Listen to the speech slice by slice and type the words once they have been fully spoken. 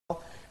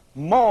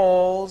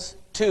moles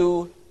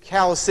to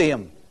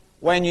calcium.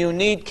 When you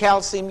need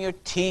calcium, your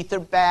teeth are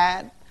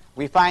bad.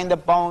 We find the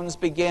bones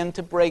begin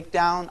to break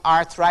down.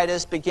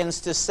 Arthritis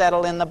begins to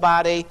settle in the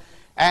body.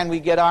 And we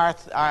get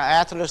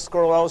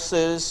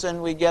atherosclerosis,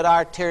 and we get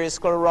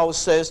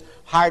arteriosclerosis,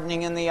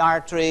 hardening in the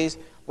arteries.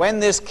 When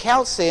this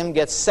calcium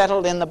gets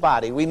settled in the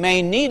body, we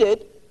may need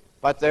it,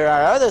 but there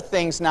are other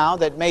things now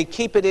that may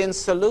keep it in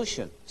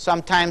solution.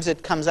 Sometimes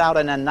it comes out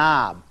in a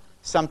knob.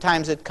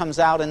 Sometimes it comes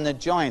out in the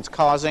joints,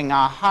 causing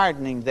a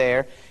hardening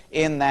there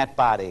in that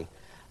body.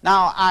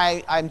 Now,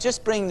 I'm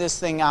just bringing this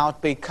thing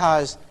out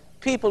because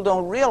people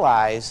don't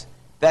realize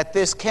that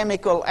this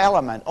chemical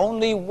element,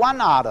 only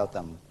one out of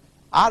them,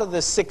 out of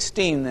the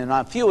 16, and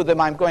a few of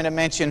them I'm going to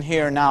mention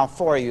here now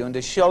for you, and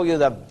to show you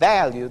the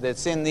value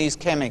that's in these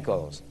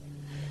chemicals.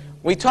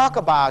 We talk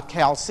about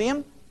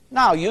calcium.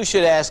 Now, you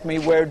should ask me,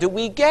 where do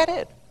we get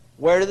it?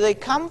 Where do they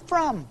come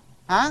from?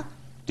 Huh?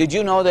 Did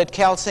you know that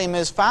calcium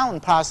is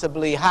found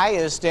possibly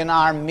highest in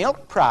our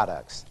milk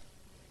products?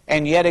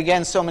 And yet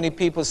again, so many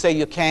people say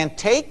you can't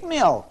take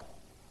milk.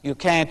 You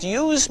can't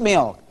use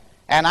milk.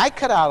 And I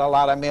cut out a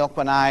lot of milk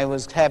when I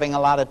was having a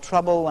lot of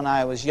trouble when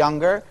I was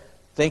younger,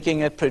 thinking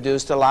it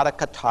produced a lot of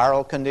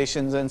catarrhal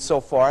conditions and so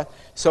forth.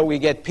 So we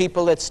get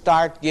people that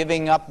start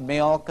giving up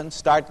milk and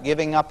start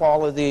giving up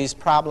all of these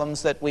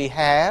problems that we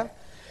have.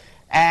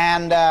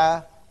 And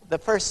the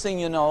first thing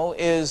you know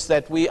is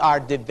that we are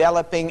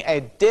developing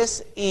a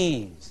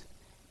dis-ease.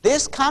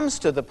 This comes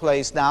to the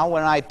place now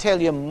when I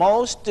tell you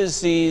most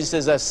disease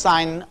is a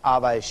sign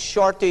of a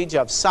shortage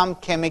of some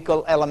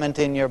chemical element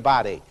in your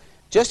body.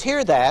 Just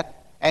hear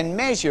that and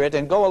measure it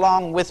and go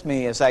along with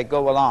me as I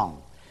go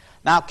along.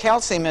 Now,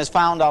 calcium is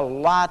found a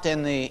lot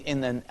in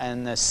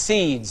the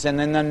seeds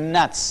and in the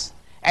nuts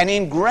and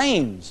in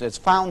grains. It's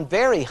found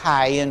very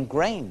high in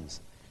grains.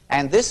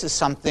 And this is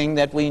something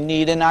that we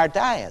need in our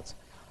diets.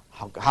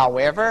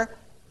 However,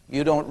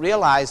 you don't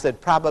realize that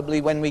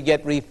probably when we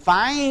get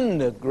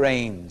refined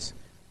grains,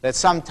 that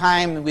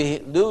sometimes we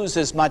lose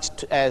as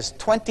much as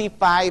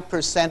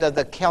 25% of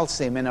the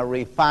calcium in a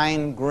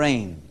refined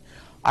grain.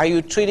 Are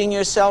you treating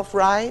yourself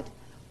right?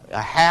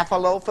 A half a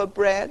loaf of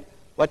bread?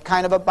 What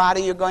kind of a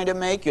body you're going to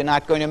make? You're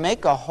not going to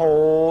make a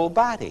whole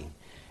body.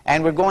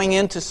 And we're going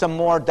into some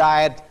more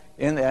diet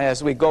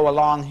as we go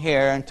along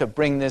here and to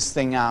bring this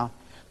thing out.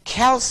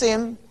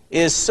 Calcium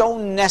is so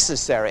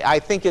necessary. I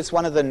think it's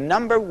one of the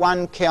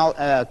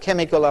 #1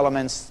 chemical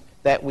elements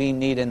that we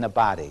need in the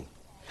body.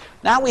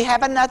 Now we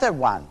have another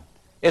one.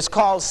 It's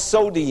called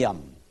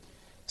sodium.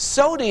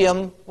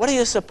 Sodium, what do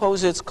you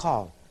suppose it's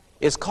called?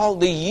 It's called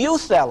the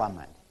youth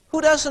element.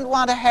 Who doesn't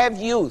want to have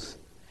youth?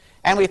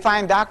 And we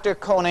find Dr.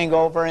 Koenig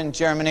over in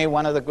Germany,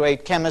 one of the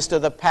great chemists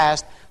of the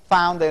past,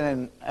 found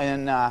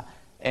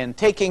in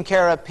taking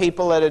care of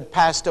people that had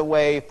passed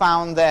away,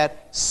 found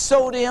that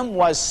sodium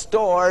was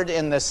stored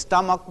in the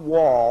stomach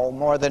wall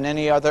more than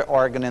any other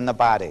organ in the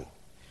body.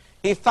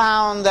 He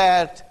found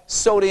that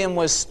sodium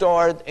was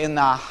stored in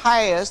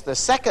the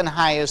second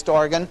highest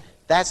organ,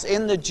 that's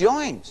in the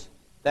joints.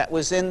 That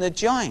was in the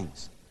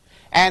joints.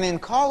 And in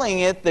calling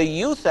it the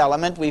youth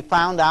element, we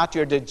found out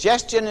your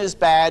digestion is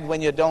bad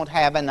when you don't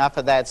have enough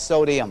of that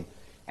sodium.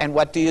 And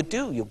what do?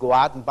 You go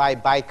out and buy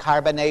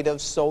bicarbonate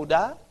of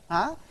soda,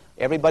 huh?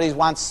 Everybody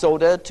wants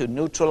soda to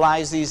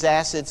neutralize these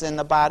acids in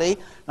the body.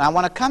 Now, I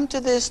want to come to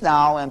this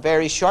now and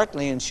very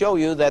shortly and show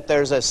you that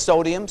there's a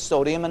sodium,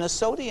 and a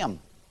sodium.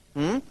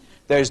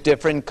 There's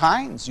different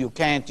kinds. You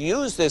can't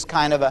use this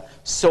kind of a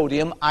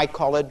sodium. I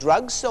call it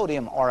drug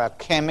sodium or a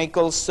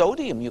chemical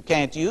sodium. You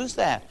can't use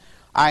that.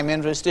 I'm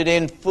interested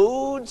in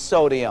food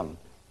sodium.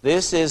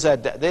 This is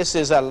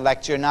a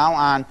lecture now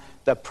on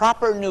the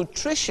proper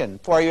nutrition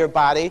for your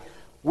body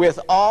with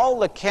all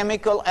the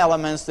chemical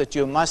elements that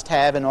you must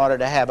have in order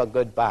to have a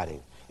good body.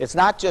 It's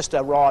not just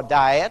a raw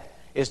diet.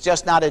 It's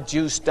just not a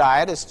juice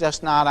diet. It's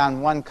just not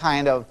on one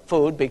kind of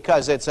food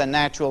because it's a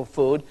natural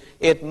food.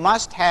 It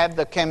must have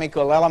the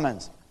chemical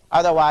elements.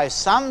 Otherwise,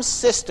 some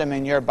system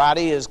in your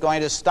body is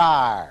going to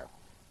starve.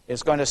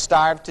 It's going to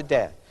starve to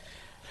death.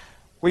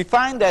 We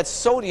find that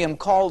sodium,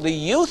 called the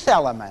youth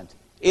element,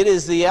 it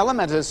is the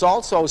element that's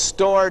also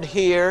stored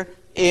here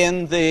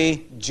in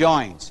the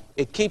joints.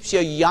 It keeps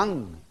you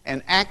young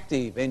and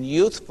active and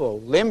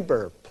youthful,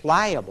 limber,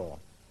 pliable.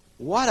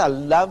 What a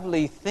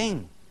lovely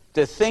thing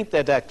to think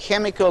that a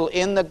chemical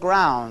in the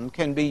ground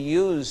can be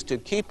used to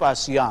keep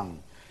us young.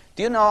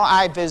 Do you know,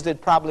 I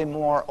visited probably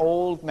more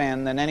old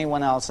men than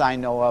anyone else I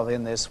know of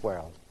in this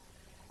world.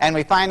 And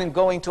we find in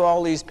going to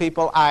all these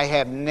people, I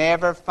have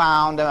never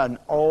found an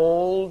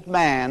old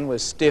man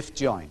with stiff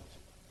joints.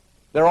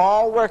 They're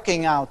all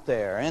working out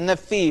there in the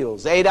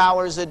fields 8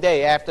 hours a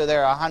day after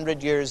they're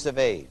 100 years of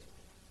age.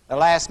 The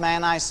last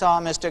man I saw,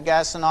 Mr.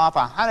 Gassanoff,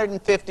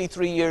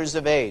 153 years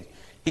of age.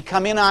 He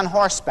come in on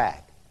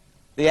horseback.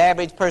 The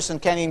average person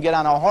can't even get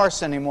on a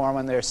horse anymore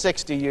when they're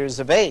 60 years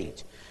of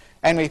age.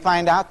 And we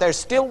find out they're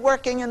still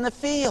working in the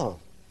field.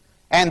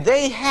 And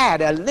they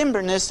had a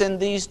limberness in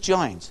these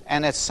joints,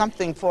 and it's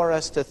something for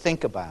us to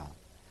think about.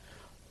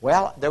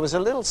 Well, there was a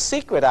little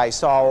secret I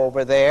saw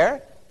over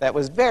there that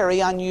was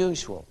very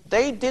unusual.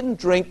 They didn't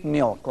drink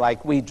milk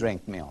like we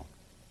drink milk.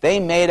 They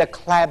made a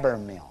clabber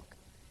milk.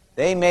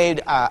 They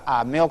made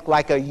a milk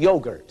like a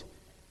yogurt.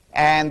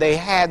 And they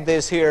had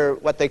this here,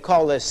 what they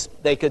call this,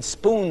 they could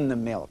spoon the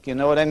milk, you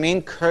know what I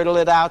mean? Curdle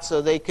it out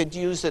so they could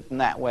use it in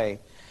that way.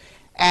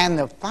 And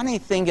the funny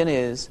thing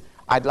is,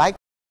 I'd like